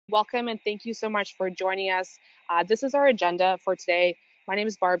Welcome and thank you so much for joining us. This is our agenda for today. My name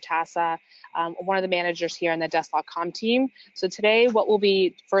is Barb Tassa. I'm one of the managers here on the Desk.com team. So today what we'll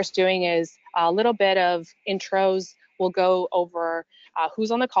be first doing is a little bit of intros. We'll go over who's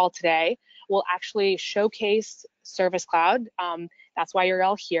on the call today. We'll actually showcase Service Cloud. That's why you're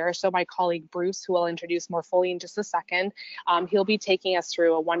all here. So my colleague Bruce, who I'll introduce more fully in just a second, he'll be taking us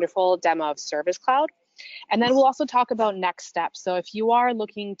through a wonderful demo of Service Cloud. And then we'll also talk about next steps. So if you are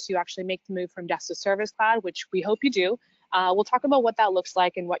looking to actually make the move from Desk to Service Cloud, which we hope you do, we'll talk about what that looks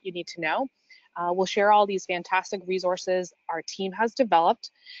like and what you need to know. We'll share all these fantastic resources our team has developed.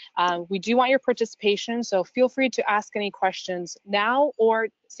 We do want your participation, so feel free to ask any questions now or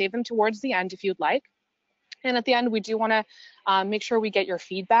save them towards the end if you'd like. And at the end, we do want to make sure we get your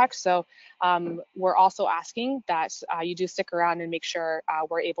feedback. So we're also asking that you do stick around and make sure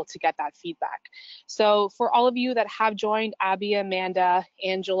we're able to get that feedback. So for all of you that have joined, Abby, Amanda,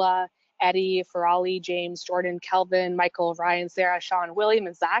 Angela, Eddie, Farali, James, Jordan, Kelvin, Michael, Ryan, Sarah, Sean, William,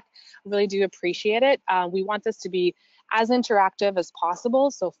 and Zach, really do appreciate it. We want this to be as interactive as possible,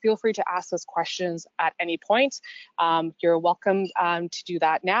 so feel free to ask us questions at any point. You're welcome to do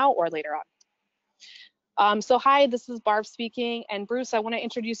that now or later on. So hi, this is Barb speaking, and Bruce, I want to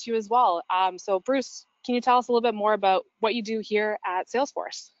introduce you as well. So Bruce, can you tell us a little bit more about what you do here at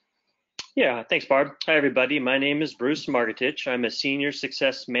Salesforce? Yeah, thanks, Barb. Hi, everybody. My name is Bruce Margetich. I'm a senior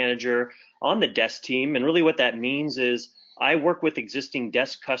success manager on the Desk team, and really what that means is I work with existing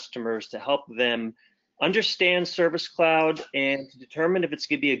Desk customers to help them understand Service Cloud and to determine if it's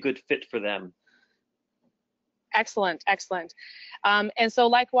going to be a good fit for them. Excellent, excellent. And so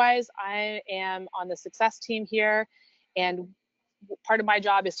likewise, I am on the success team here, and part of my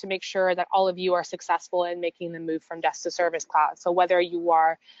job is to make sure that all of you are successful in making the move from Desk to Service Cloud. So whether you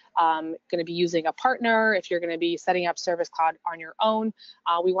are going to be using a partner, if you're going to be setting up Service Cloud on your own,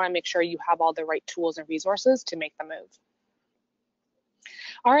 we want to make sure you have all the right tools and resources to make the move.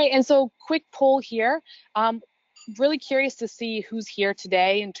 All right, and so quick poll here. Really curious to see who's here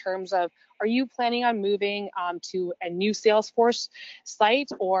today in terms of, are you planning on moving to a new Salesforce site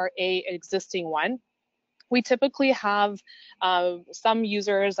or an existing one? We typically have some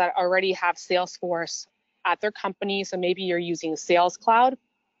users that already have Salesforce at their company, so maybe you're using Sales Cloud.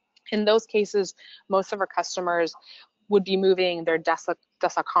 In those cases, most of our customers would be moving their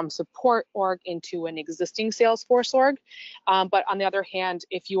Desk.com support org into an existing Salesforce org. But on the other hand,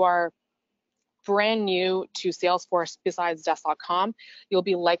 if you are brand new to Salesforce besides Desk.com, you'll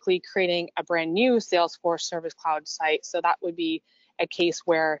be likely creating a brand new Salesforce Service Cloud site. So that would be a case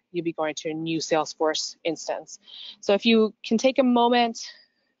where you'd be going to a new Salesforce instance. So if you can take a moment,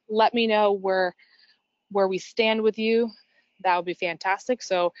 let me know where we stand with you. That would be fantastic.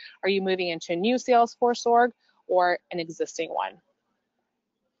 So are you moving into a new Salesforce org or an existing one?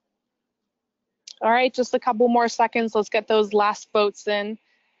 All right, just a couple more seconds. Let's get those last votes in.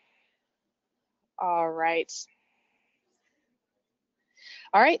 All right.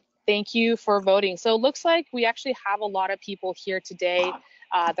 All right, thank you for voting. So it looks like we actually have a lot of people here today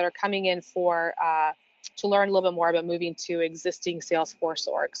that are coming in for to learn a little bit more about moving to existing Salesforce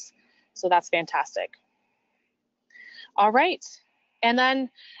orgs. So that's fantastic. All right, and then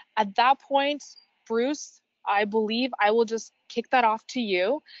at that point, Bruce, I believe I will just kick that off to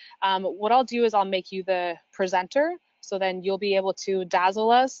you. What I'll do is I'll make you the presenter, so then you'll be able to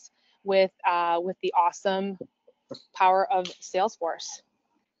dazzle us with the awesome power of Salesforce.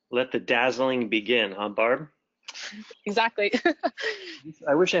 Let the dazzling begin, huh, Barb? Exactly.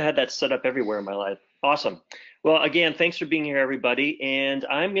 I wish I had that set up everywhere in my life. Awesome. Well, again, thanks for being here, everybody. And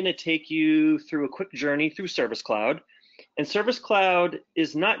I'm going to take you through a quick journey through Service Cloud. And Service Cloud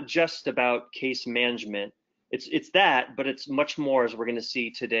is not just about case management. It's that, but it's much more, as we're going to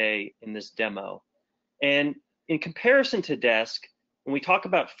see today in this demo. And in comparison to Desk, when we talk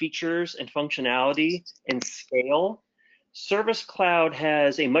about features and functionality and scale, Service Cloud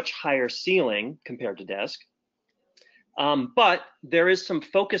has a much higher ceiling compared to Desk. But there is some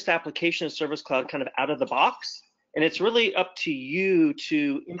focused application of Service Cloud kind of out of the box, and it's really up to you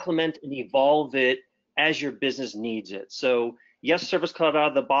to implement and evolve it as your business needs it. So yes, Service Cloud out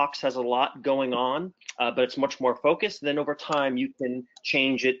of the box has a lot going on, but it's much more focused. Then over time, you can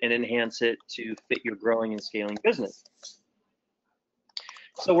change it and enhance it to fit your growing and scaling business.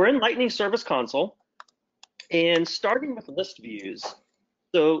 So we're in Lightning Service Console, and starting with list views.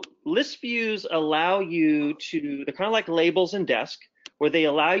 So list views allow you to, they're kind of like labels in Desk, where they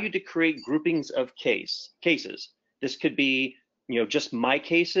allow you to create groupings of cases. This could be, just my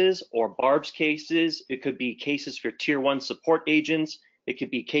cases or Barb's cases. It could be cases for tier 1 support agents, It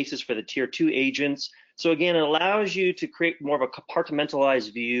could be cases for the tier 2 agents. So again, it allows you to create more of a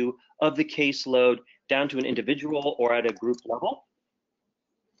compartmentalized view of the caseload down to an individual or at a group level.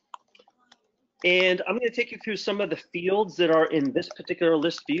 And I'm going to take you through some of the fields that are in this particular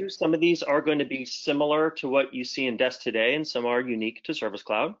list view. Some of these are going to be similar to what you see in Desk today, and some are unique to Service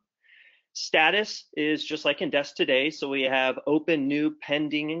Cloud. Status is just like in Desk today. So we have open, new,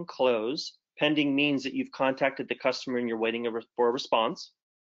 pending, and close. Pending means that you've contacted the customer and you're waiting for a response.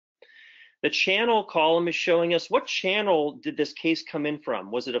 The channel column is showing us what channel did this case come in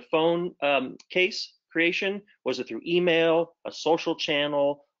from. Was it a phone case creation? Was it through email, a social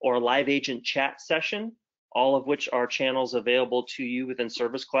channel, or a live agent chat session? All of which are channels available to you within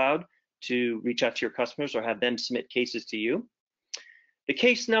Service Cloud to reach out to your customers or have them submit cases to you. The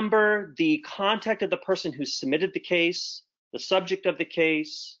case number, the contact of the person who submitted the case, the subject of the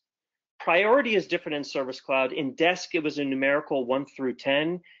case. Priority is different in Service Cloud. In Desk, it was a numerical 1 through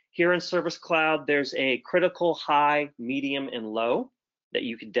 10. Here in Service Cloud, there's a critical, high, medium, and low that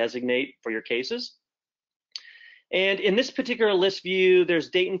you can designate for your cases. And in this particular list view, there's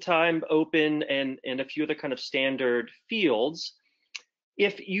date and time open and a few other kind of standard fields.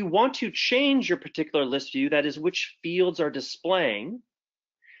 If you want to change your particular list view, that is which fields are displaying,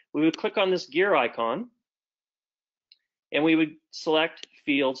 we would click on this gear icon and we would select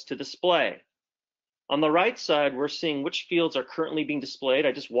fields to display. On the right side, we're seeing which fields are currently being displayed.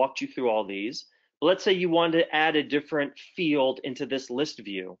 I just walked you through all these. But let's say you wanted to add a different field into this list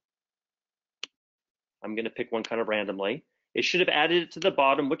view. I'm going to pick one kind of randomly. It should have added it to the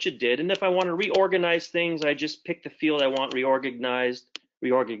bottom, which it did. And if I want to reorganize things, I just pick the field I want reorganized,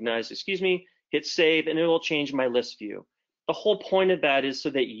 hit save, and it will change my list view. The whole point of that is so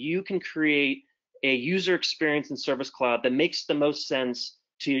that you can create a user experience in Service Cloud that makes the most sense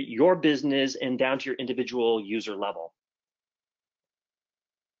to your business and down to your individual user level.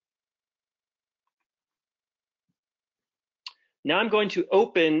 Now I'm going to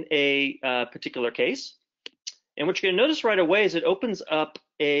open a particular case. And what you're going to notice right away is it opens up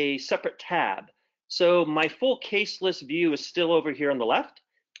a separate tab. So my full case list view is still over here on the left.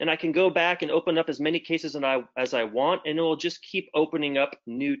 And I can go back and open up as many cases as I want, and it will just keep opening up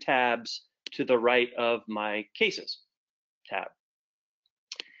new tabs to the right of my cases tab.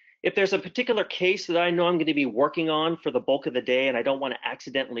 If there's a particular case that I know I'm going to be working on for the bulk of the day and I don't want to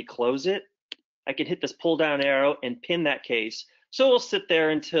accidentally close it, I can hit this pull down arrow and pin that case. So it'll sit there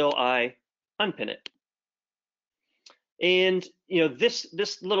until I unpin it. And this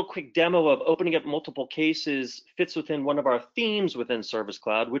little quick demo of opening up multiple cases fits within one of our themes within Service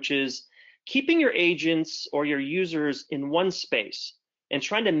Cloud, which is keeping your agents or your users in one space and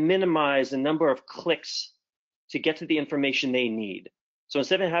trying to minimize the number of clicks to get to the information they need. So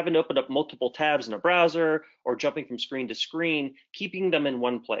instead of having to open up multiple tabs in a browser or jumping from screen to screen, keeping them in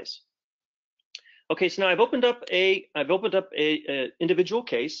one place. Okay, so now I've opened up a individual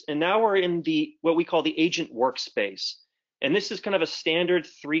case, and now we're in what we call the agent workspace. And this is kind of a standard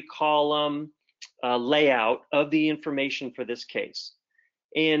 3-column layout of the information for this case.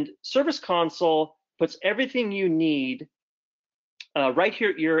 And Service Console puts everything you need right here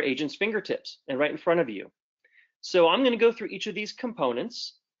at your agent's fingertips and right in front of you. So I'm going to go through each of these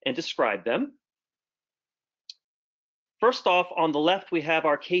components and describe them. First off, on the left, we have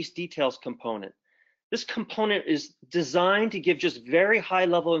our case details component. This component is designed to give just very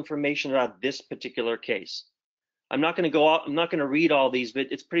high-level information about this particular case. I'm not going to read all these, but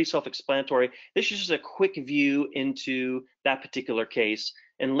it's pretty self-explanatory. This is just a quick view into that particular case.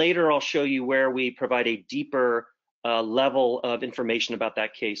 And later I'll show you where we provide a deeper level of information about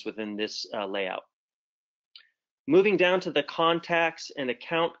that case within this layout. Moving down to the contacts and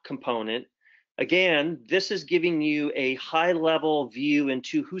account component, again, this is giving you a high-level view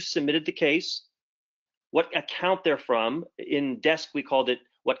into who submitted the case, what account they're from. In Desk, we called it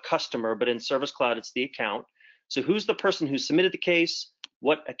what customer, but in Service Cloud, it's the account. So who's the person who submitted the case,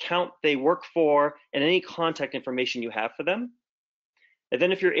 what account they work for, and any contact information you have for them. And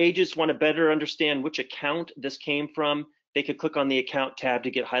then if your agents want to better understand which account this came from, they could click on the account tab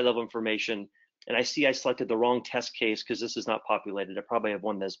to get high-level information. And I see I selected the wrong test case because this is not populated. I probably have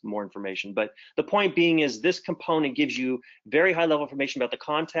one that's more information. But the point being is this component gives you very high-level information about the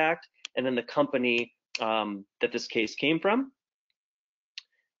contact and then the company that this case came from.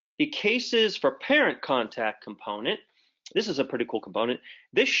 The cases for parent contact component, this is a pretty cool component.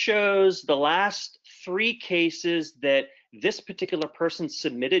 This shows the last 3 cases that this particular person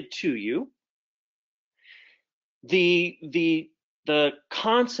submitted to you. The The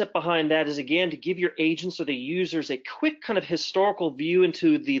concept behind that is, again, to give your agents or the users a quick kind of historical view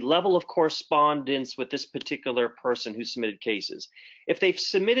into the level of correspondence with this particular person who submitted cases. If they've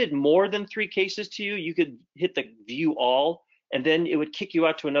submitted more than 3 cases to you, you could hit the view all, and then it would kick you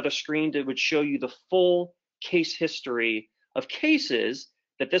out to another screen that would show you the full case history of cases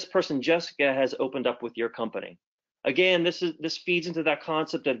that this person, Jessica, has opened up with your company. Again, this feeds into that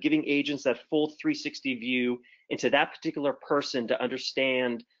concept of giving agents that full 360 view into that particular person to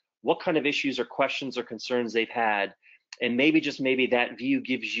understand what kind of issues or questions or concerns they've had. And maybe, just maybe, that view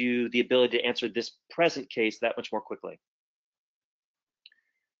gives you the ability to answer this present case that much more quickly.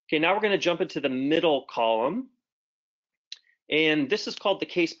 Okay, now we're going to jump into the middle column. And this is called the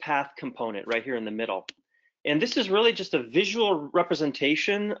case path component right here in the middle. And this is really just a visual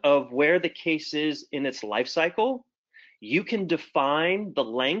representation of where the case is in its life cycle. You can define the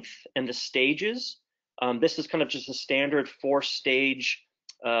length and the stages. This is kind of just a standard 4-stage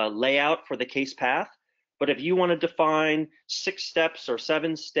layout for the case path. But if you want to define 6 steps or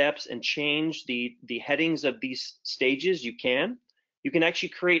 7 steps and change the headings of these stages, you can. You can actually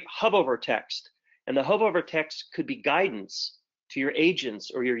create hover text. And the hover text could be guidance to your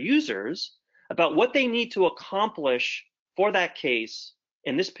agents or your users about what they need to accomplish for that case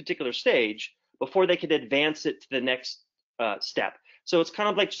in this particular stage before they could advance it to the next step. So it's kind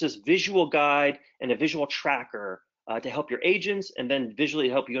of like just this visual guide and a visual tracker to help your agents, and then visually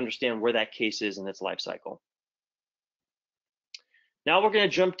help you understand where that case is in its life cycle. Now we're going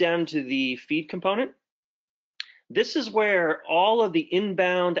to jump down to the feed component. This is where all of the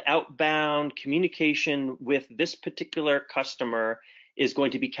inbound, outbound communication with this particular customer is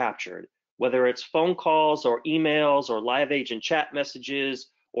going to be captured, whether it's phone calls or emails or live agent chat messages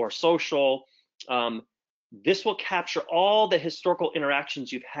or social. This will capture all the historical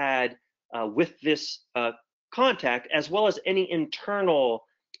interactions you've had with this contact, as well as any internal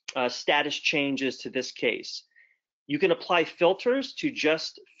status changes to this case. You can apply filters to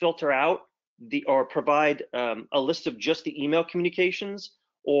just filter out or provide a list of just the email communications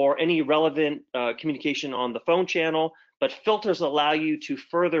or any relevant communication on the phone channel, but filters allow you to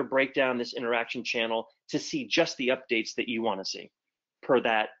further break down this interaction channel to see just the updates that you want to see per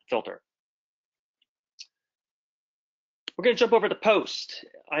that filter. We're going to jump over to Post.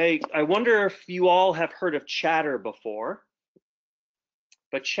 I wonder if you all have heard of Chatter before,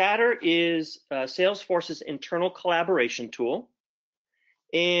 but Chatter is Salesforce's internal collaboration tool,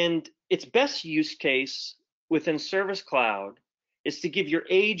 and its best use case within Service Cloud is to give your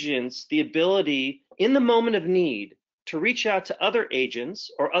agents the ability, in the moment of need, to reach out to other agents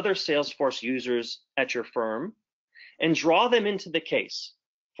or other Salesforce users at your firm and draw them into the case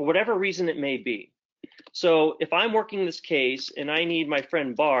for whatever reason it may be. So if I'm working this case and I need my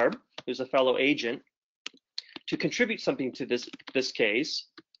friend Barb, who's a fellow agent, to contribute something to this case,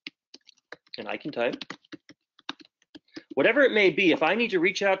 and I can type, whatever it may be, if I need to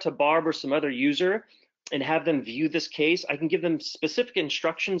reach out to Barb or some other user and have them view this case, I can give them specific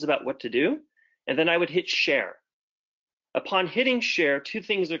instructions about what to do, and then I would hit share. Upon hitting share, 2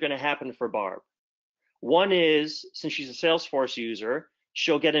 things are going to happen for Barb. One is, since she's a Salesforce user,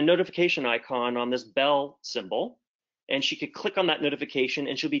 she'll get a notification icon on this bell symbol, and she could click on that notification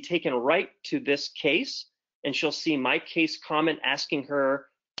and she'll be taken right to this case, and she'll see my case comment asking her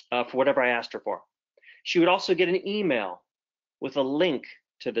for whatever I asked her for. She would also get an email with a link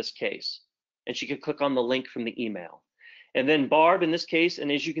to this case, and she could click on the link from the email. And then Barb in this case,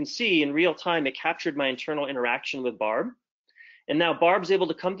 and as you can see in real time, it captured my internal interaction with Barb. And now Barb's able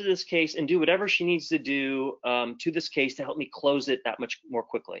to come to this case and do whatever she needs to do to this case to help me close it that much more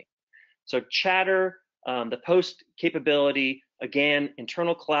quickly. So Chatter, the Post capability, again,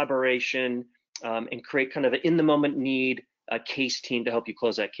 internal collaboration, and create kind of an in-the-moment need case team to help you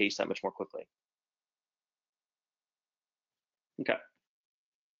close that case that much more quickly. Okay.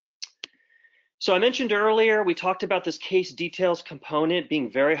 So I mentioned earlier, we talked about this case details component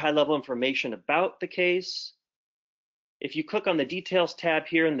being very high level information about the case. If you click on the details tab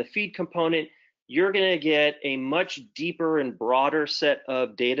here in the feed component, you're going to get a much deeper and broader set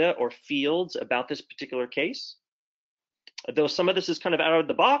of data or fields about this particular case. Though some of this is kind of out of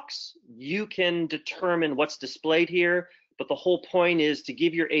the box, you can determine what's displayed here, but the whole point is to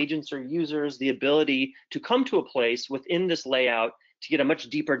give your agents or users the ability to come to a place within this layout to get a much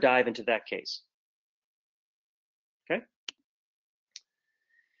deeper dive into that case. Okay.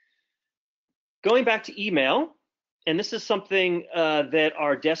 Going back to email, and this is something that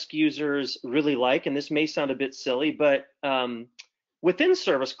our desk users really like, and this may sound a bit silly, but within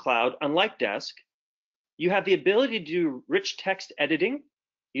Service Cloud, unlike Desk, you have the ability to do rich text editing.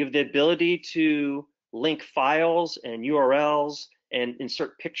 You have the ability to link files and URLs and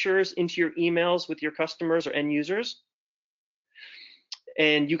insert pictures into your emails with your customers or end users.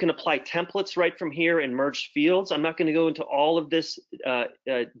 And you can apply templates right from here and merge fields. I'm not going to go into all of this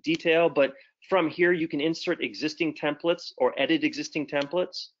detail, but from here you can insert existing templates or edit existing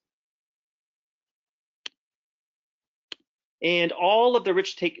templates. And all of the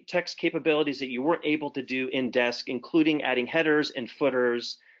rich text capabilities that you weren't able to do in Desk, including adding headers and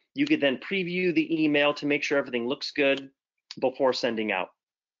footers. You could then preview the email to make sure everything looks good before sending out.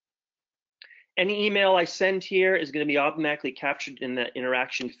 Any email I send here is going to be automatically captured in the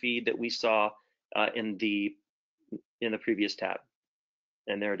interaction feed that we saw in the previous tab.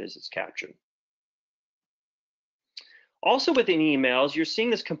 And there it is, it's captured. Also within emails, you're seeing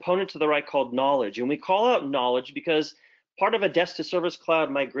this component to the right called knowledge. And we call out knowledge because part of a Desk to Service Cloud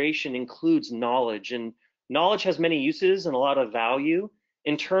migration includes knowledge. And knowledge has many uses and a lot of value.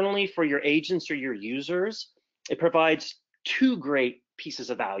 Internally for your agents or your users, it provides two great pieces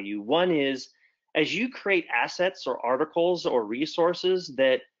of value. One is, as you create assets or articles or resources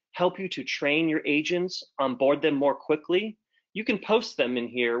that help you to train your agents, onboard them more quickly, you can post them in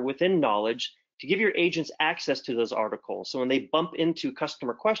here within knowledge to give your agents access to those articles. So when they bump into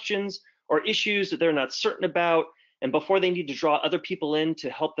customer questions or issues that they're not certain about, and before they need to draw other people in to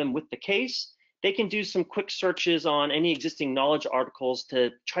help them with the case, they can do some quick searches on any existing knowledge articles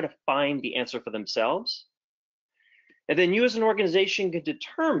to try to find the answer for themselves. And then you as an organization can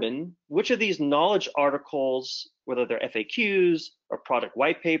determine which of these knowledge articles, whether they're FAQs or product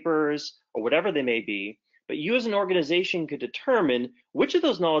white papers or whatever they may be, but you as an organization could determine which of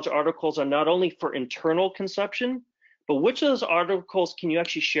those knowledge articles are not only for internal consumption, but which of those articles can you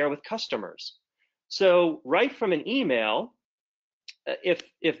actually share with customers. So right from an email, if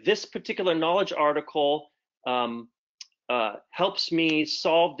this particular knowledge article helps me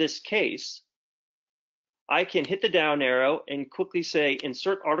solve this case, I can hit the down arrow and quickly say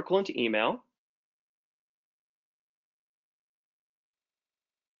insert article into email.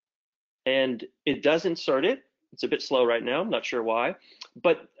 And it does insert it. It's a bit slow right now, I'm not sure why.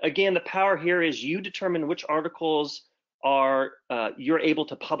 But again, the power here is you determine which articles are you're able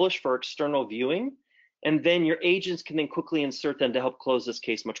to publish for external viewing, and then your agents can then quickly insert them to help close this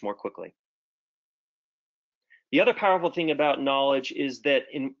case much more quickly. The other powerful thing about knowledge is that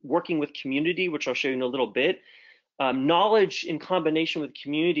in working with community, which I'll show you in a little bit, knowledge in combination with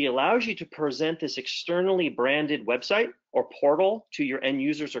community allows you to present this externally branded website or portal to your end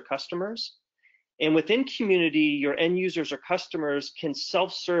users or customers. And within community, your end users or customers can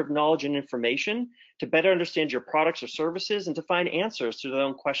self-serve knowledge and information to better understand your products or services and to find answers to their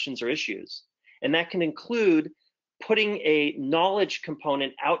own questions or issues. And that can include putting a knowledge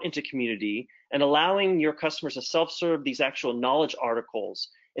component out into community and allowing your customers to self-serve these actual knowledge articles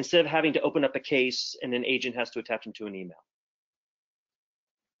instead of having to open up a case and an agent has to attach them to an email.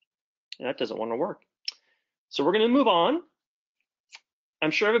 And that doesn't want to work. So we're going to move on.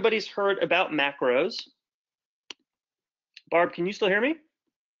 I'm sure everybody's heard about macros. Barb, can you still hear me?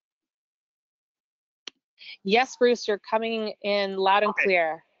 Yes, Bruce, you're coming in loud and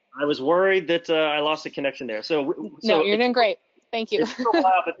clear. I was worried that I lost the connection there. So no, you're doing great. Thank you. It's been a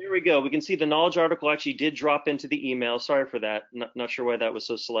while, but there we go. We can see the knowledge article actually did drop into the email. Sorry for that. Not sure why that was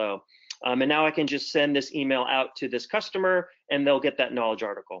so slow. And now I can just send this email out to this customer and they'll get that knowledge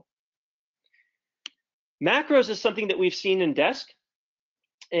article. Macros is something that we've seen in Desk.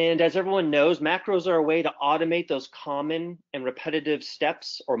 And as everyone knows, macros are a way to automate those common and repetitive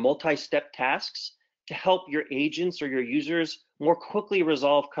steps or multi-step tasks to help your agents or your users more quickly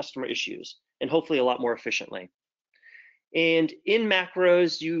resolve customer issues and hopefully a lot more efficiently. And in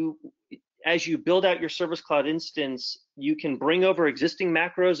macros, as you build out your Service Cloud instance, you can bring over existing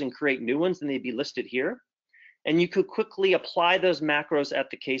macros and create new ones, and they'd be listed here. And you could quickly apply those macros at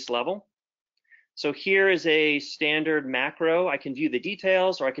the case level. So here is a standard macro. I can view the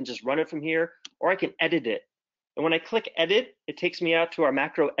details, or I can just run it from here, or I can edit it. And when I click edit, it takes me out to our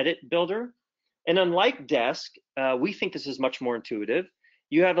macro edit builder. And unlike Desk, we think this is much more intuitive.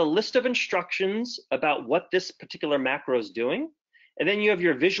 You have a list of instructions about what this particular macro is doing, and then you have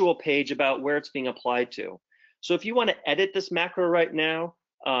your visual page about where it's being applied to. So if you want to edit this macro right now,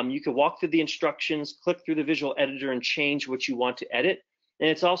 you can walk through the instructions, click through the visual editor and change what you want to edit. And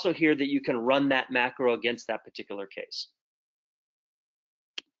it's also here that you can run that macro against that particular case.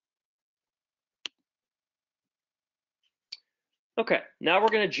 Okay, now we're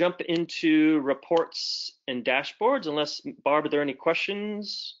going to jump into reports and dashboards. Unless, Barb, are there any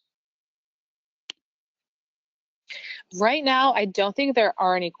questions? Right now, I don't think there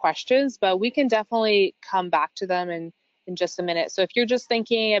are any questions, but we can definitely come back to them in just a minute. So if you're just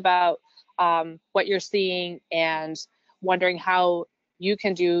thinking about what you're seeing and wondering how you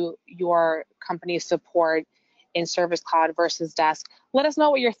can do your company's support in Service Cloud versus Desk. Let us know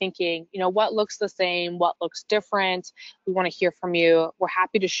what you're thinking. You know, what looks the same, what looks different. We want to hear from you. We're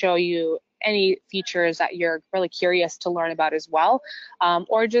happy to show you any features that you're really curious to learn about as well.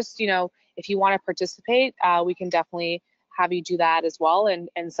 Or just, you know, if you want to participate, we can definitely have you do that as well and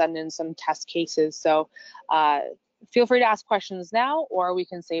send in some test cases. So feel free to ask questions now, or we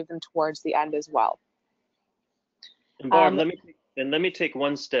can save them towards the end as well. And Barb, let me take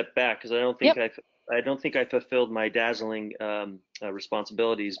one step back, because I don't think I fulfilled my dazzling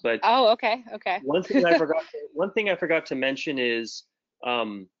responsibilities. But okay. One thing I forgot to mention is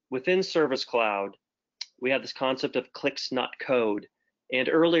within Service Cloud, we have this concept of clicks, not code. And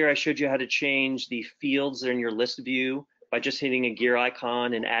earlier I showed you how to change the fields in your list view by just hitting a gear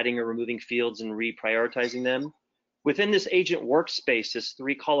icon and adding or removing fields and reprioritizing them. Within this agent workspace, this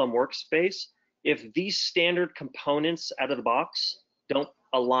 3-column workspace, if these standard components out of the box don't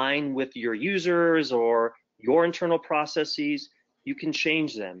align with your users or your internal processes, you can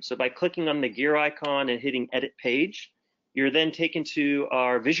change them. So by clicking on the gear icon and hitting edit page, you're then taken to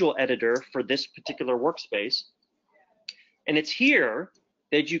our visual editor for this particular workspace. And it's here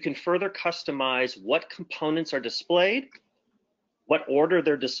that you can further customize what components are displayed, what order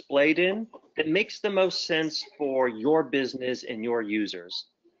they're displayed in, that makes the most sense for your business and your users.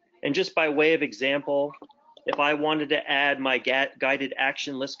 And just by way of example, if I wanted to add my guided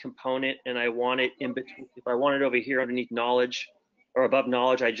action list component and I want it in between, if I want it over here underneath knowledge or above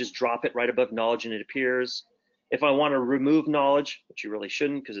knowledge, I just drop it right above knowledge and it appears. If I want to remove knowledge, which you really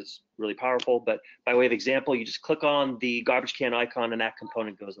shouldn't because it's really powerful, but by way of example, you just click on the garbage can icon and that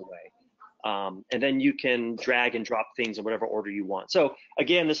component goes away. And then you can drag and drop things in whatever order you want. So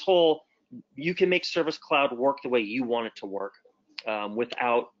again, this whole, you can make Service Cloud work the way you want it to work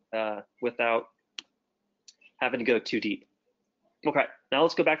without having to go too deep. Okay, now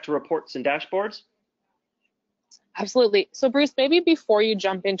let's go back to reports and dashboards. Absolutely. So Bruce, maybe before you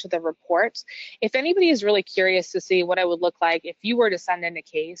jump into the reports, if anybody is really curious to see what it would look like if you were to send in a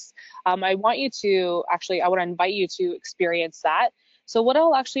case, I want to invite you to experience that. So what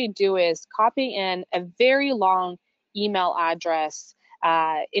I'll actually do is copy in a very long email address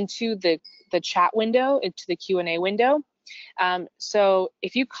into the chat window, into the Q&A window. So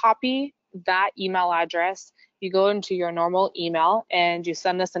if you copy that email address, you go into your normal email and you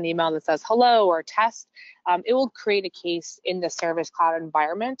send us an email that says hello or test, it will create a case in the Service Cloud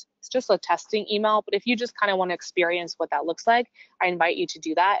environment. It's just a testing email, but if you just kind of want to experience what that looks like, I invite you to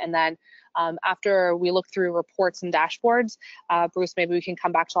do that. And then after we look through reports and dashboards, Bruce, maybe we can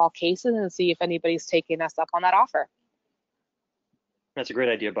come back to all cases and see if anybody's taking us up on that offer. That's a great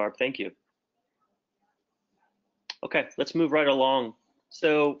idea, Barb. Thank you. Okay, let's move right along.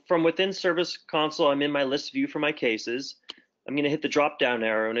 So from within Service Console, I'm in my list view for my cases. I'm going to hit the drop down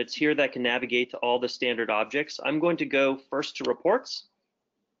arrow, and it's here that I can navigate to all the standard objects. I'm going to go first to reports.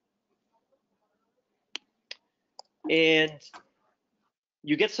 And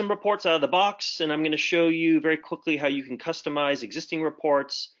you get some reports out of the box, and I'm going to show you very quickly how you can customize existing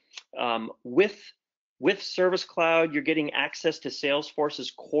reports. With Service Cloud, you're getting access to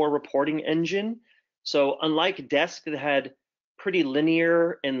Salesforce's core reporting engine. So unlike Desk that had pretty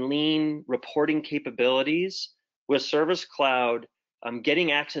linear and lean reporting capabilities, with Service Cloud,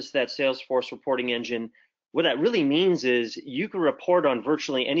 getting access to that Salesforce reporting engine, what that really means is you can report on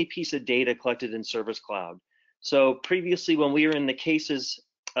virtually any piece of data collected in Service Cloud. So previously, when we were in the cases,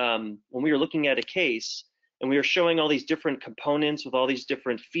 when we were looking at a case and we were showing all these different components with all these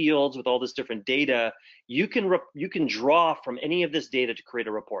different fields, with all this different data, you can draw from any of this data to create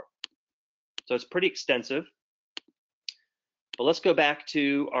a report. So it's pretty extensive. But let's go back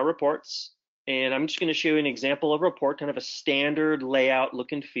to our reports. And I'm just going to show you an example of a report, kind of a standard layout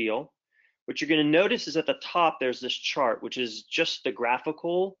look and feel. What you're going to notice is at the top, there's this chart, which is just the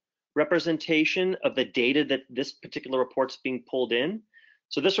graphical representation of the data that this particular report's being pulled in.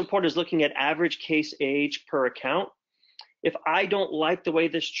 So this report is looking at average case age per account. If I don't like the way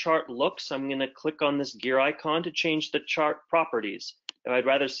this chart looks, I'm going to click on this gear icon to change the chart properties. If I'd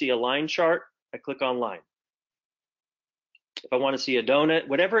rather see a line chart, I click on line. If I want to see a donut,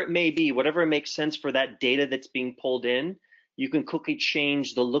 whatever it may be, whatever makes sense for that data that's being pulled in, you can quickly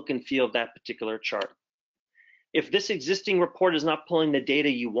change the look and feel of that particular chart. If this existing report is not pulling the data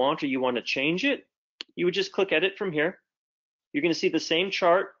you want or you want to change it, you would just click edit from here. You're going to see the same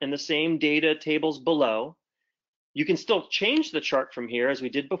chart and the same data tables below. You can still change the chart from here as we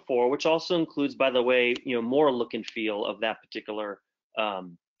did before, which also includes, by the way, more look and feel of that particular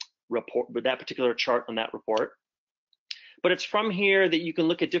report, with that particular chart on that report. But it's from here that you can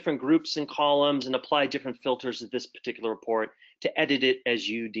look at different groups and columns and apply different filters to this particular report to edit it as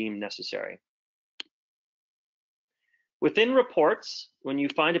you deem necessary. Within reports, when you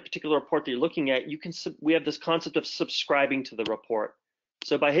find a particular report that you're looking at, we have this concept of subscribing to the report.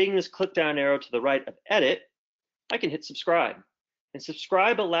 So by hitting this click down arrow to the right of edit, I can hit subscribe. And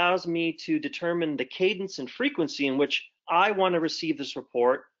subscribe allows me to determine the cadence and frequency in which I want to receive this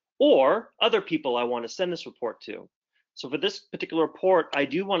report, or other people I want to send this report to. So for this particular report, I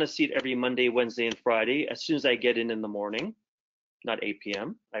do want to see it every Monday, Wednesday, and Friday as soon as I get in the morning, not 8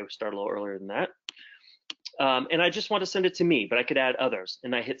 p.m. I would start a little earlier than that. And I just want to send it to me, but I could add others,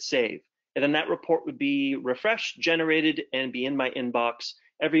 and I hit save. And then that report would be refreshed, generated, and be in my inbox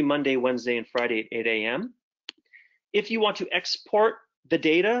every Monday, Wednesday, and Friday at 8 a.m. If you want to export the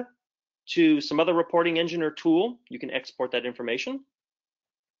data to some other reporting engine or tool, you can export that information.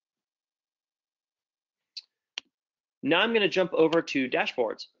 Now I'm going to jump over to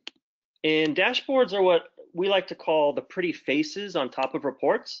dashboards. And dashboards are what we like to call the pretty faces on top of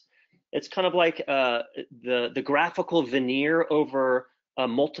reports. It's kind of like the graphical veneer over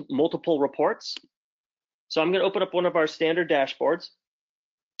multiple reports. So I'm going to open up one of our standard dashboards.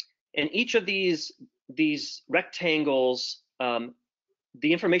 And each of these rectangles, the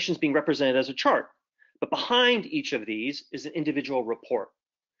information is being represented as a chart. But behind each of these is an individual report.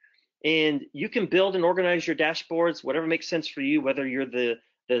 And you can build and organize your dashboards, whatever makes sense for you, whether you're the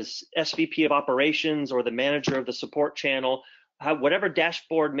SVP of operations or the manager of the support channel, whatever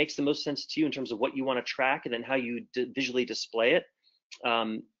dashboard makes the most sense to you in terms of what you want to track and then how you visually display it.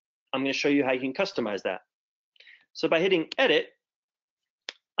 I'm going to show you how you can customize that. So by hitting edit,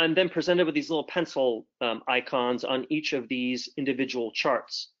 I'm then presented with these little pencil icons on each of these individual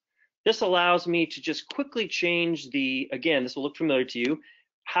charts. This allows me to just quickly change again, this will look familiar to you,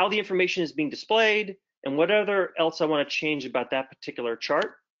 how the information is being displayed and whatever else I want to change about that particular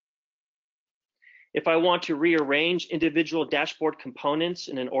chart. If I want to rearrange individual dashboard components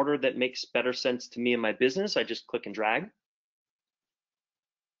in an order that makes better sense to me and my business, I just click and drag.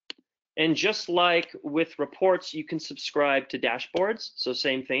 And just like with reports, you can subscribe to dashboards. So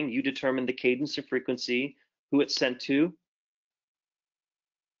same thing, you determine the cadence and frequency, who it's sent to.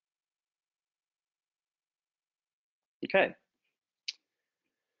 Okay.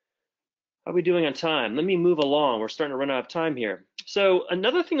 How are we doing on time? Let me move along. We're starting to run out of time here. So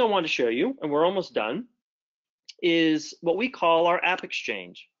another thing I want to show you, and we're almost done, is what we call our App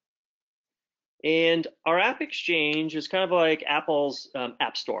Exchange. And our App Exchange is kind of like Apple's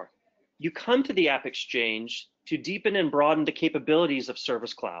App Store. You come to the App Exchange to deepen and broaden the capabilities of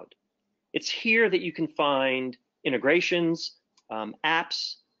Service Cloud. It's here that you can find integrations,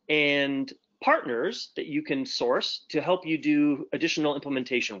 apps, and partners that you can source to help you do additional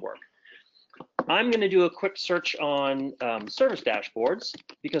implementation work. I'm going to do a quick search on service dashboards,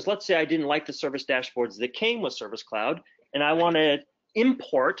 because let's say I didn't like the service dashboards that came with Service Cloud, and I want to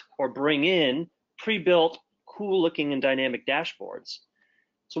import or bring in pre-built, cool-looking and dynamic dashboards.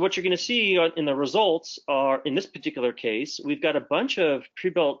 So what you're going to see in the results are, in this particular case, we've got a bunch of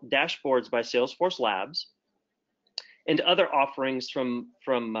pre-built dashboards by Salesforce Labs and other offerings from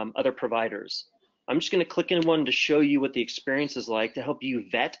other providers. I'm just going to click in one to show you what the experience is like to help you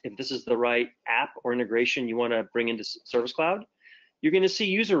vet if this is the right app or integration you want to bring into Service Cloud. You're going to see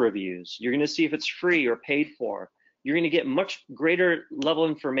user reviews. You're going to see if it's free or paid for. You're going to get much greater level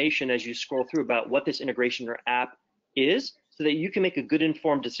of information as you scroll through about what this integration or app is, so that you can make a good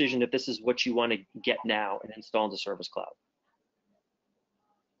informed decision if this is what you want to get now and install into Service Cloud.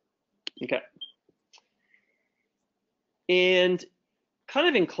 Okay. And kind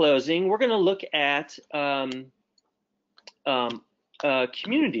of in closing, we're going to look at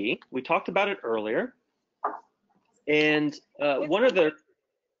community. We talked about it earlier. And one other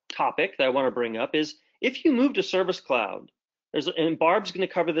topic that I want to bring up is if you move to Service Cloud, and Barb's going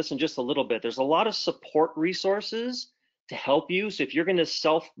to cover this in just a little bit, there's a lot of support resources to help you. So if you're going to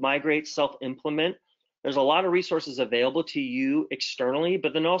self-migrate, self-implement, there's a lot of resources available to you externally,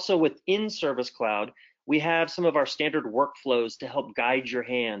 but then also within Service Cloud, we have some of our standard workflows to help guide your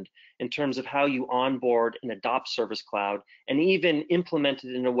hand in terms of how you onboard and adopt Service Cloud, and even implement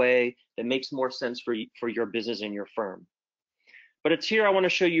it in a way that makes more sense for your business and your firm. But it's here I want to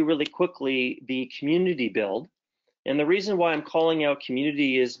show you really quickly the community build. And the reason why I'm calling out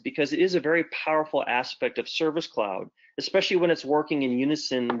community is because it is a very powerful aspect of Service Cloud, especially when it's working in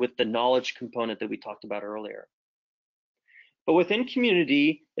unison with the knowledge component that we talked about earlier. But within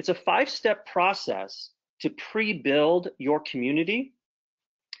community, it's a 5-step process to pre-build your community.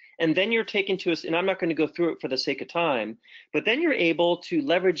 And then you're taken to us, and I'm not going to go through it for the sake of time, but then you're able to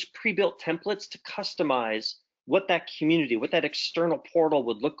leverage pre-built templates to customize what that community, what that external portal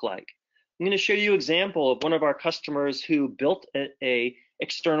would look like. I'm going to show you an example of one of our customers who built a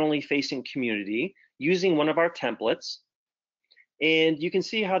externally facing community using one of our templates. And you can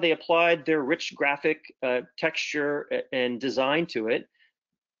see how they applied their rich graphic texture and design to it.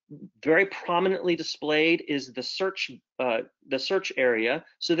 Very prominently displayed is the search area,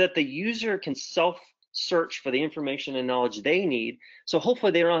 so that the user can self-search for the information and knowledge they need. So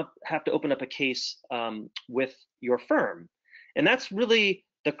hopefully they don't have to open up a case with your firm. And that's really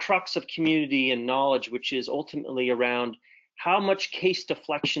the crux of community and knowledge, which is ultimately around how much case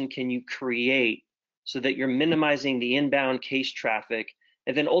deflection can you create so that you're minimizing the inbound case traffic,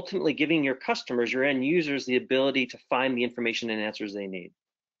 and then ultimately giving your customers, your end users, the ability to find the information and answers they need.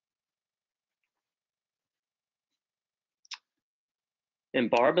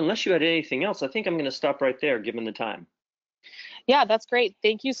 And Barb, unless you had anything else, I think I'm going to stop right there, given the time. Yeah, that's great.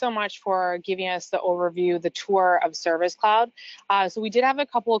 Thank you so much for giving us the overview, the tour of Service Cloud. So we did have a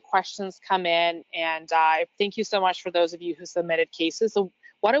couple of questions come in, and thank you so much for those of you who submitted cases. So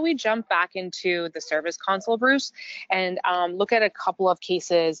why don't we jump back into the Service Console, Bruce, and look at a couple of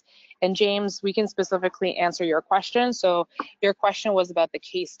cases. And James, we can specifically answer your question. So your question was about the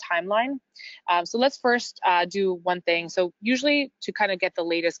case timeline. So let's first do one thing. So usually to kind of get the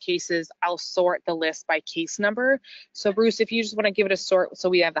latest cases, I'll sort the list by case number. So Bruce, if you just want to give it a sort, so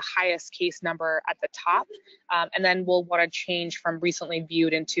we have the highest case number at the top, and then we'll want to change from recently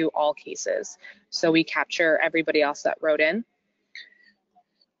viewed into all cases. So we capture everybody else that wrote in.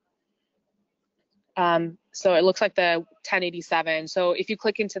 So it looks like the 1087. So if you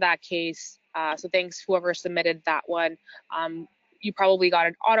click into that case, so thanks whoever submitted that one, you probably got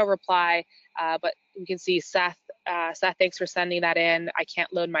an auto reply, but you can see Seth, thanks for sending that in. I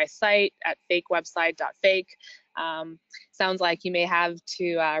can't load my site at fakewebsite.fake. Sounds like you may have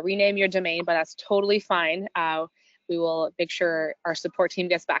to rename your domain, but that's totally fine. We will make sure our support team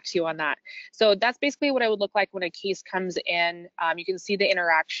gets back to you on that. So that's basically what it would look like when a case comes in. You can see the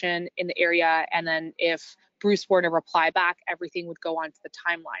interaction in the area, and then if Bruce were to reply back, everything would go onto the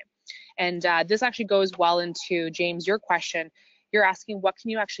timeline. And this actually goes well into, James, your question. You're asking what can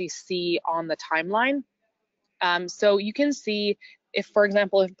you actually see on the timeline? So you can see if, for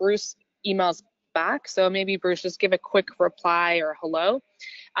example, if Bruce emails back, so maybe Bruce, just give a quick reply or hello.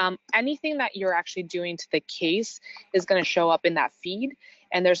 Anything that you're actually doing to the case is going to show up in that feed.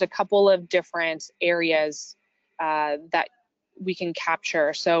 And there's a couple of different areas that we can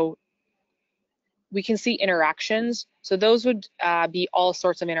capture. So we can see interactions. So those would be all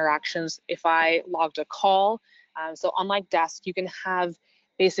sorts of interactions. If I logged a call, so unlike Desk, you can have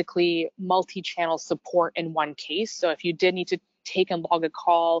basically multi-channel support in one case. So if you did need to take and log a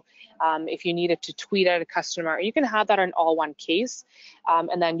call, if you needed to tweet at a customer, you can have that in all one case.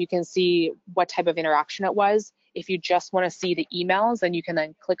 And then you can see what type of interaction it was. If you just want to see the emails, then you can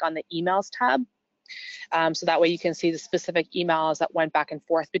then click on the emails tab. So that way you can see the specific emails that went back and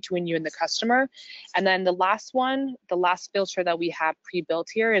forth between you and the customer. And then the last one, the last filter that we have pre-built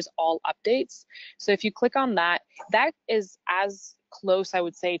here is all updates. So if you click on that, that is as close, I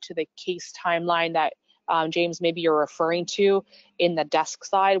would say, to the case timeline that James, maybe you're referring to in the Desk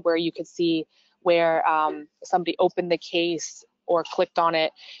side, where you could see where somebody opened the case or clicked on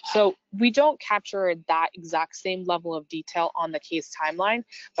it. So we don't capture that exact same level of detail on the case timeline,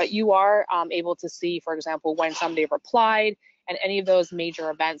 but you are able to see, for example, when somebody replied and any of those major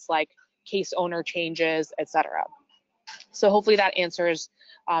events like case owner changes, etc. So hopefully that answers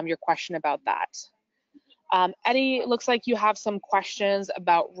your question about that. Eddie, looks like you have some questions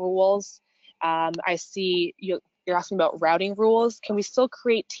about rules. I see you're asking about routing rules. Can we still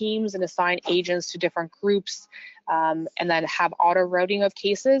create teams and assign agents to different groups and then have auto routing of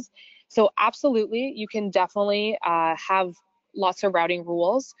cases? So absolutely, you can definitely have lots of routing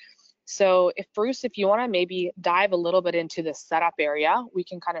rules. So if Bruce, if you want to maybe dive a little bit into the setup area, we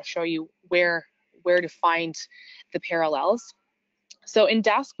can kind of show you where to find the parallels. So in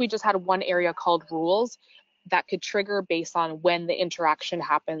Desk, we just had one area called rules that could trigger based on when the interaction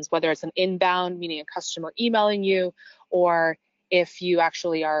happens, whether it's an inbound, meaning a customer emailing you, or if you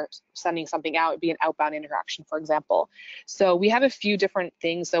actually are sending something out, it'd be an outbound interaction, for example. So we have a few different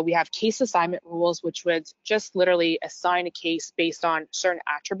things. So we have case assignment rules, which would just literally assign a case based on certain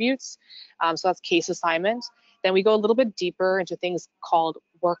attributes. So that's case assignment. Then we go a little bit deeper into things called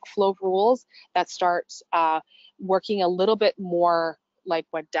workflow rules that start working a little bit more like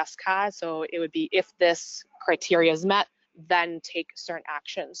what Desk has. So it would be if this criteria is met, then take certain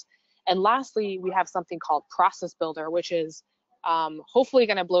actions. And lastly, we have something called Process Builder, which is hopefully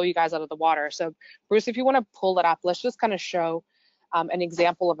going to blow you guys out of the water. So Bruce, if you want to pull it up, let's just kind of show an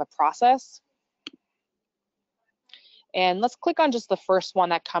example of a process. And let's click on just the first one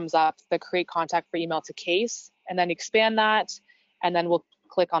that comes up, the create contact for email to case, and then expand that, and then we'll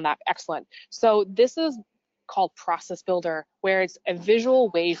click on that. Excellent. So this is called Process Builder, where it's a visual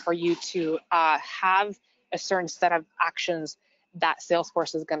way for you to have a certain set of actions that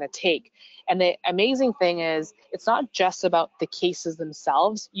Salesforce is going to take. And the amazing thing is, it's not just about the cases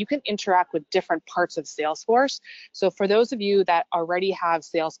themselves. You can interact with different parts of Salesforce. So for those of you that already have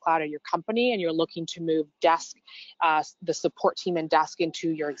Sales Cloud at your company and you're looking to move Desk, the support team in Desk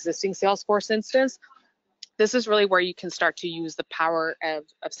into your existing Salesforce instance, this is really where you can start to use the power of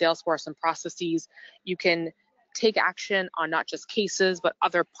Salesforce and processes. You can take action on not just cases, but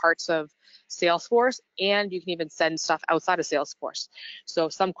other parts of Salesforce, and you can even send stuff outside of Salesforce. So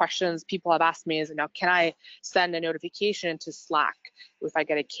some questions people have asked me is, now, can I send a notification to Slack if I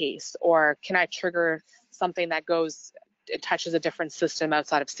get a case? Or can I trigger something that goes, it touches a different system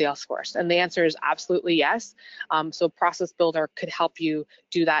outside of Salesforce? And the answer is absolutely yes. So Process Builder could help you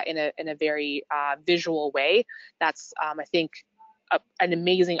do that in a very visual way. That's, I think, an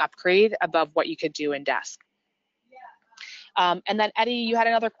amazing upgrade above what you could do in Desk. And then Eddie, you had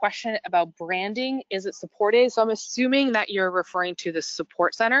another question about branding. Is it supported? So I'm assuming that you're referring to the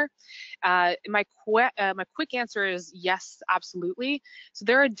support center. My quick answer is yes, absolutely. So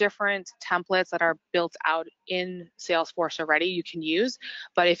there are different templates that are built out in Salesforce already you can use.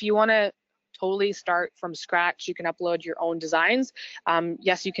 But if you want to totally start from scratch, you can upload your own designs.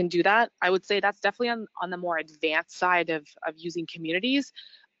 Yes, you can do that. I would say that's definitely on the more advanced side of using communities.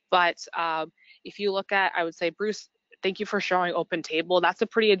 But if you look at, I would say, Bruce, thank you for showing Open Table. That's a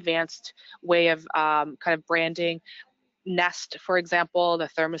pretty advanced way of kind of branding. Nest, for example, the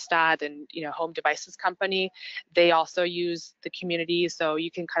thermostat and home devices company, they also use the community. So you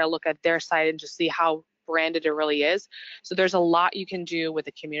can kind of look at their site and just see how branded it really is. So there's a lot you can do with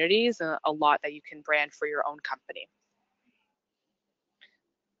the communities and a lot that you can brand for your own company.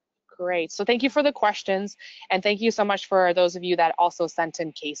 Great. So thank you for the questions, and thank you so much for those of you that also sent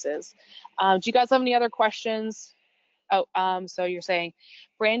in cases. Do you guys have any other questions? Oh, so you're saying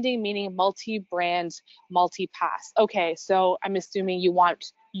branding meaning multi-brand, multi-pass. Okay, so I'm assuming you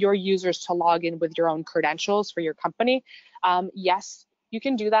want your users to log in with your own credentials for your company. Yes, you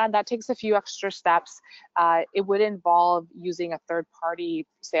can do that. That takes a few extra steps. It would involve using a third-party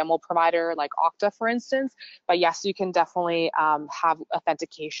SAML provider like Okta, for instance. But yes, you can definitely have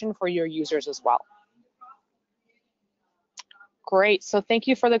authentication for your users as well. Great, so thank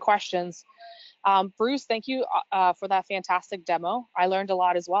you for the questions. Bruce, thank you for that fantastic demo. I learned a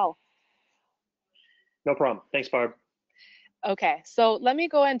lot as well. No problem. Thanks, Barb. Okay, so let me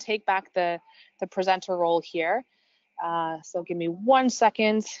go and take back the presenter role here. So give me 1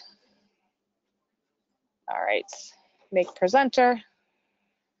 second. All right, make presenter.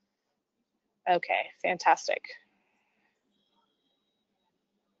 Okay, fantastic.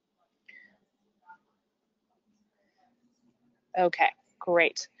 Okay.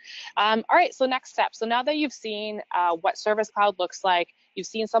 Great. All right, so next step. So now that you've seen what Service Cloud looks like, you've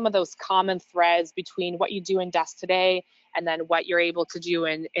seen some of those common threads between what you do in Desk today and then what you're able to do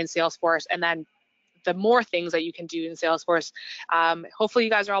in Salesforce, and then the more things that you can do in Salesforce. Hopefully you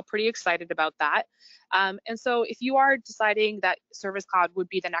guys are all pretty excited about that. And so if you are deciding that Service Cloud would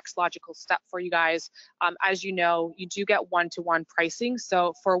be the next logical step for you guys, as you know, you do get one-to-one pricing.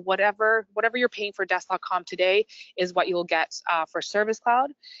 So for whatever you're paying for Desk.com today is what you'll get for Service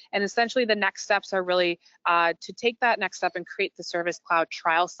Cloud. And essentially the next steps are really to take that next step and create the Service Cloud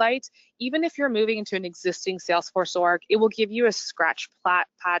trial site. Even if you're moving into an existing Salesforce org, it will give you a scratch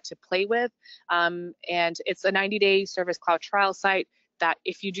pad to play with. And it's a 90-day Service Cloud trial site that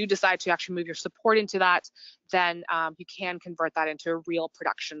if you do decide to actually move your support into that, then you can convert that into a real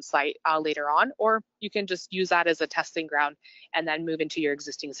production site later on, or you can just use that as a testing ground and then move into your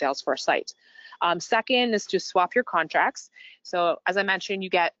existing Salesforce site. Second is to swap your contracts. So as I mentioned, you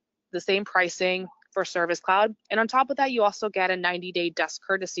get the same pricing for Service Cloud. And on top of that, you also get a 90-day Desk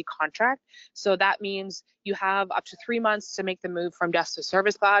courtesy contract. So that means you have up to 3 months to make the move from Desk to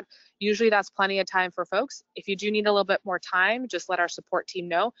Service Cloud. Usually that's plenty of time for folks. If you do need a little bit more time, just let our support team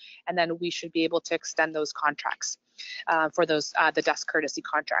know, and then we should be able to extend those contracts for those the Desk courtesy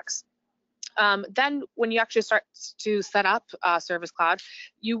contracts. Then when you actually start to set up Service Cloud,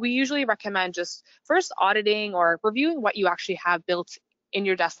 we usually recommend just first auditing or reviewing what you actually have built in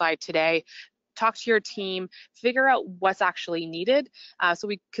your Desk side today. Talk to your team, figure out what's actually needed. So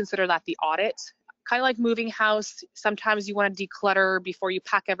we consider that the audit. Kind of like moving house, sometimes you want to declutter before you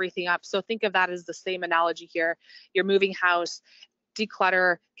pack everything up. So think of that as the same analogy here. You're moving house,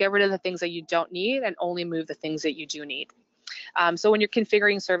 declutter, get rid of the things that you don't need, and only move the things that you do need. So when you're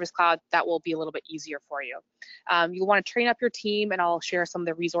configuring Service Cloud, that will be a little bit easier for you. You'll want to train up your team, and I'll share some of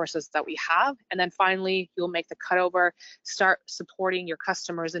the resources that we have. And then finally, you'll make the cutover, start supporting your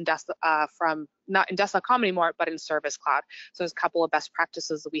customers in from not in Desk.com anymore, but in Service Cloud. So there's a couple of best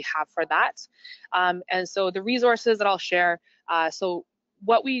practices that we have for that. And so the resources that I'll share, so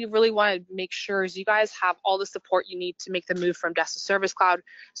what we really want to make sure is you guys have all the support you need to make the move from Desk to Service Cloud.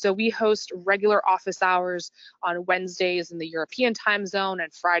 So we host regular office hours on Wednesdays in the European time zone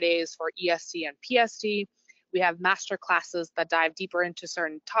and Fridays for EST and PST. We have master classes that dive deeper into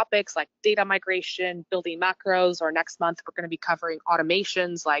certain topics like data migration, building macros, or next month we're going to be covering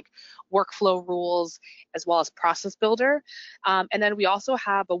automations like workflow rules, as well as process builder. And then we also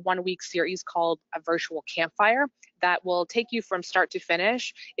have a 1-week series called a virtual campfire that will take you from start to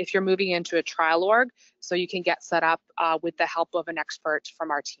finish if you're moving into a trial org, so you can get set up with the help of an expert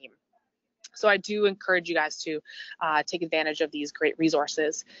from our team. So I do encourage you guys to take advantage of these great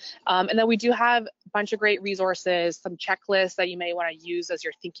resources. And then we do have a bunch of great resources, some checklists that you may want to use as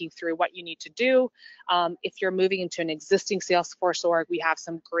you're thinking through what you need to do. If you're moving into an existing Salesforce org, we have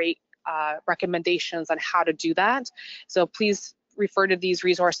some great recommendations on how to do that. So please refer to these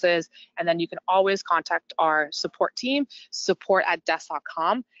resources, and then you can always contact our support team,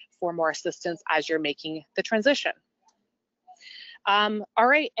 support@desk.com, for more assistance as you're making the transition. All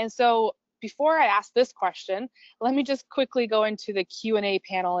right, and so before I ask this question, let me just quickly go into the Q&A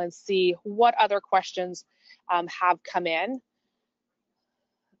panel and see what other questions have come in.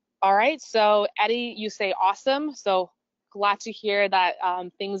 All right, so Eddie, you say awesome. So glad to hear that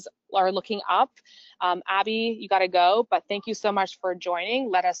things are looking up. Abby, you gotta go, but thank you so much for joining.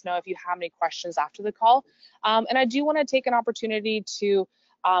 Let us know if you have any questions after the call. And I do wanna take an opportunity to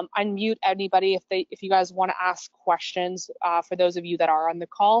unmute anybody if you guys want to ask questions for those of you that are on the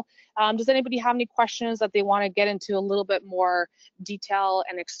call. Does anybody have any questions that they want to get into a little bit more detail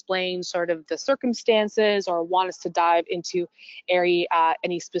and explain sort of the circumstances, or want us to dive into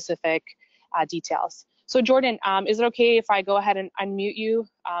any specific details? So Jordan, is it okay if I go ahead and unmute you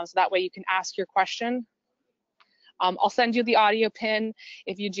so that way you can ask your question? I'll send you the audio pin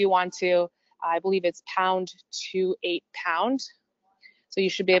if you do want to. I believe it's #28#. So you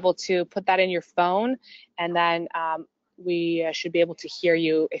should be able to put that in your phone, and then we should be able to hear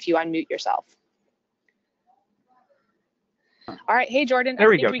you if you unmute yourself. All right, hey Jordan. There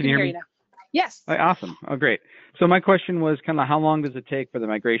we go. Can you hear me now? Yes. Awesome. Oh, great. So my question was kind of how long does it take for the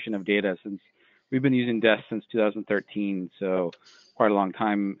migration of data, since we've been using Desk since 2013, so quite a long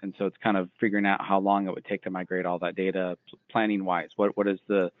time, and so it's kind of figuring out how long it would take to migrate all that data, planning-wise. What is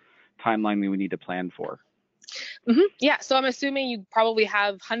the timeline we would need to plan for? Yeah, so I'm assuming you probably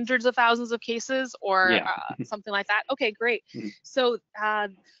have hundreds of thousands of cases or something like that. Okay, great. So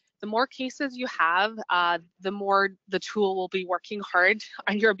the more cases you have, the more the tool will be working hard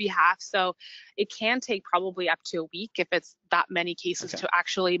on your behalf. So it can take probably up to a week if it's that many cases to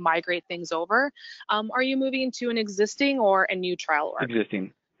actually migrate things over. Are you moving into an existing or a new trial org?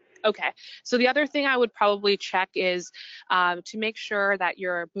 Existing. Okay, so the other thing I would probably check is to make sure that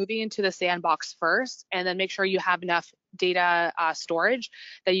you're moving into the sandbox first, and then make sure you have enough data storage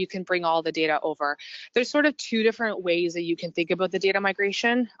that you can bring all the data over. There's sort of two different ways that you can think about the data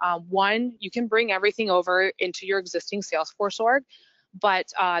migration. One, you can bring everything over into your existing Salesforce org.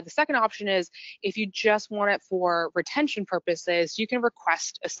 But the second option is if you just want it for retention purposes, you can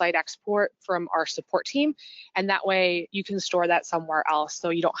request a site export from our support team, and that way you can store that somewhere else, so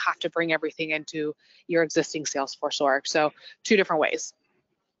you don't have to bring everything into your existing Salesforce org. So two different ways.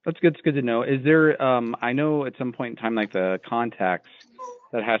 That's good. It's good to know. Is there, I know at some point in time, like the contacts,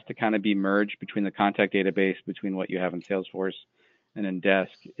 that has to kind of be merged between the contact database, between what you have in Salesforce and in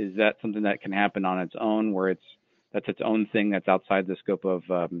Desk. Is that something that can happen on its own, where that's its own thing that's outside the scope of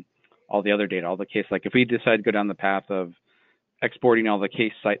all the other data, all the case? Like if we decide to go down the path of exporting all the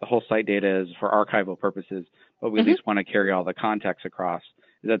the whole site data is for archival purposes, but we at least want to carry all the contacts across,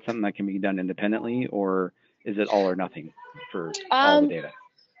 is that something that can be done independently, or is it all or nothing for all the data?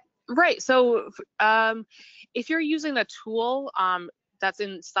 Right. So if you're using the tool that's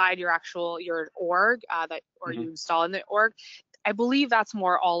inside your org or you install in the org, I believe that's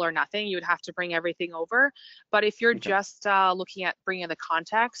more all or nothing. You would have to bring everything over. But if you're just looking at bringing the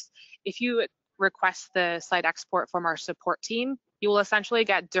context, if you request the site export from our support team, you will essentially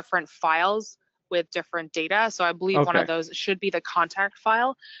get different files with different data. So I believe one of those should be the contact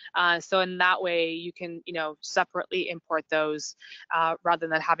file. So in that way, you can, separately import those rather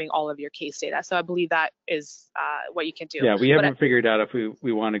than having all of your case data. So I believe that is what you can do. Yeah, we haven't figured out if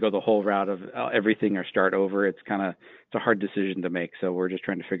we want to go the whole route of everything or start over. It's a hard decision to make. So we're just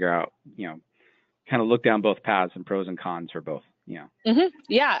trying to figure out, kind kind of look down both paths and pros and cons for both. Yeah.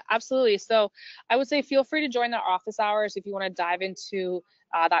 Yeah, absolutely. So I would say feel free to join the office hours if you want to dive into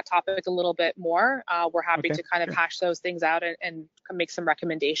that topic a little bit more. We're happy Okay, to kind of sure. hash those things out and make some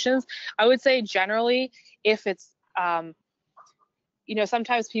recommendations. I would say generally, if it's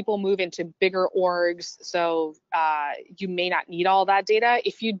sometimes people move into bigger orgs, so you may not need all that data.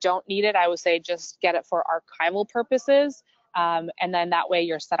 If you don't need it, I would say just get it for archival purposes. And then that way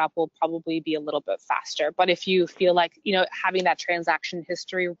your setup will probably be a little bit faster. But if you feel like, having that transaction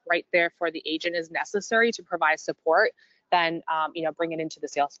history right there for the agent is necessary to provide support, then, bring it into the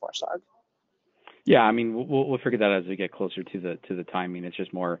Salesforce org. Yeah, I mean, we'll figure that out as we get closer to the timing. It's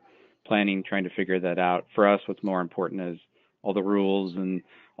just more planning, trying to figure that out. For us, what's more important is all the rules and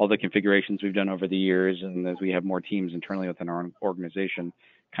all the configurations we've done over the years, and as we have more teams internally within our organization,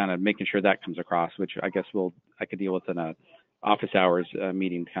 kind of making sure that comes across, which I guess I could deal with in a office hours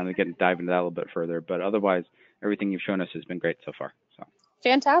meeting, kind of dive into that a little bit further. But otherwise, everything you've shown us has been great so far. So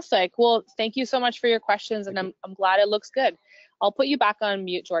fantastic. Well, thank you so much for your questions, and I'm glad it looks good. I'll put you back on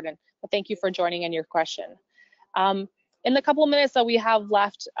mute, Jordan. But thank you for joining and your question. In the couple of minutes that we have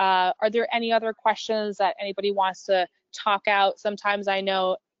left, are there any other questions that anybody wants to talk out? Sometimes I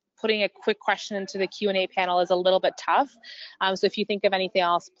know putting a quick question into the Q&A panel is a little bit tough. So if you think of anything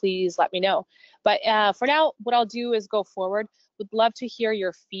else, please let me know. But for now, what I'll do is go forward. Would love to hear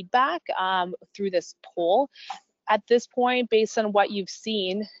your feedback through this poll. At this point, based on what you've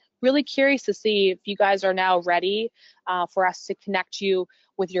seen, really curious to see if you guys are now ready for us to connect you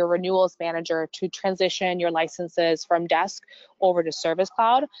with your renewals manager to transition your licenses from Desk over to Service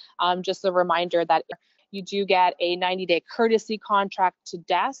Cloud. Just a reminder that you do get a 90-day courtesy contract to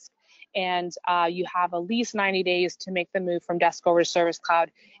Desk, and you have at least 90 days to make the move from Desk over to Service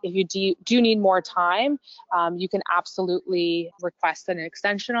Cloud. If you do need more time, you can absolutely request an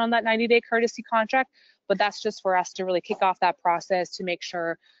extension on that 90-day courtesy contract, but that's just for us to really kick off that process to make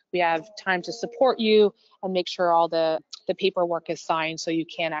sure we have time to support you and make sure all the paperwork is signed so you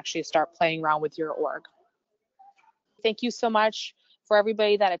can actually start playing around with your org. Thank you so much for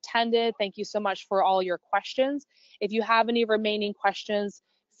everybody that attended. Thank you so much for all your questions. If you have any remaining questions,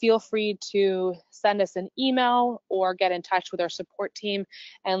 feel free to send us an email or get in touch with our support team.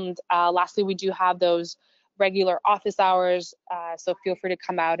 And lastly, we do have those regular office hours, so feel free to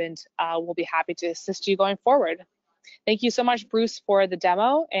come out and we'll be happy to assist you going forward. Thank you so much, Bruce, for the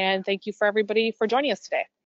demo, and thank you for everybody for joining us today.